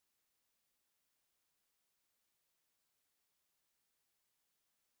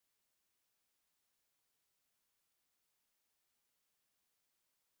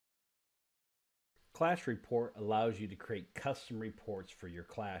Clash Report allows you to create custom reports for your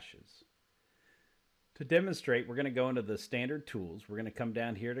clashes. To demonstrate, we're going to go into the standard tools. We're going to come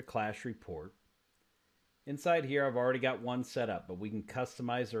down here to Clash Report. Inside here, I've already got one set up, but we can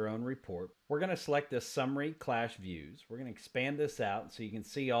customize our own report. We're going to select this Summary Clash Views. We're going to expand this out so you can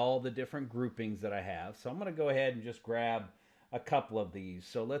see all the different groupings that I have. So I'm going to go ahead and just grab a couple of these.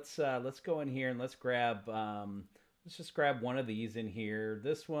 So let's go in here and let's just grab one of these in here,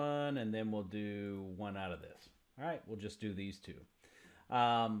 this one, and then we'll do one out of this. All right, we'll just do these two.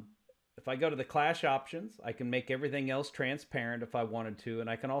 If I go to the clash options, I can make everything else transparent if I wanted to, and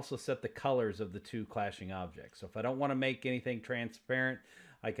I can also set the colors of the two clashing objects. So if I don't want to make anything transparent,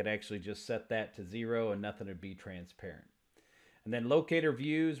 I could actually just set that to 0 and nothing would be transparent. And then locator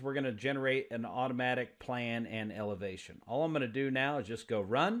views, we're going to generate an automatic plan and elevation. All I'm going to do now is just go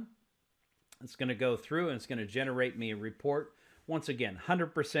run. It's going to go through and it's going to generate me a report. Once again,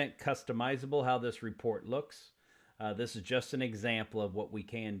 100% customizable how this report looks. This is just an example of what we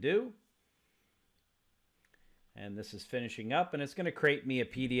can do. And this is finishing up, and it's going to create me a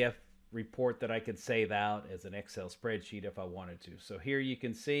PDF report that I could save out as an Excel spreadsheet if I wanted to. So here you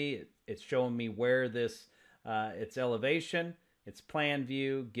can see it's showing me where this, its elevation, its plan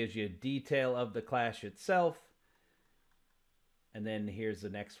view, gives you a detail of the clash itself. And then here's the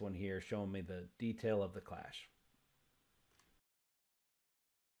next one here showing me the detail of the clash.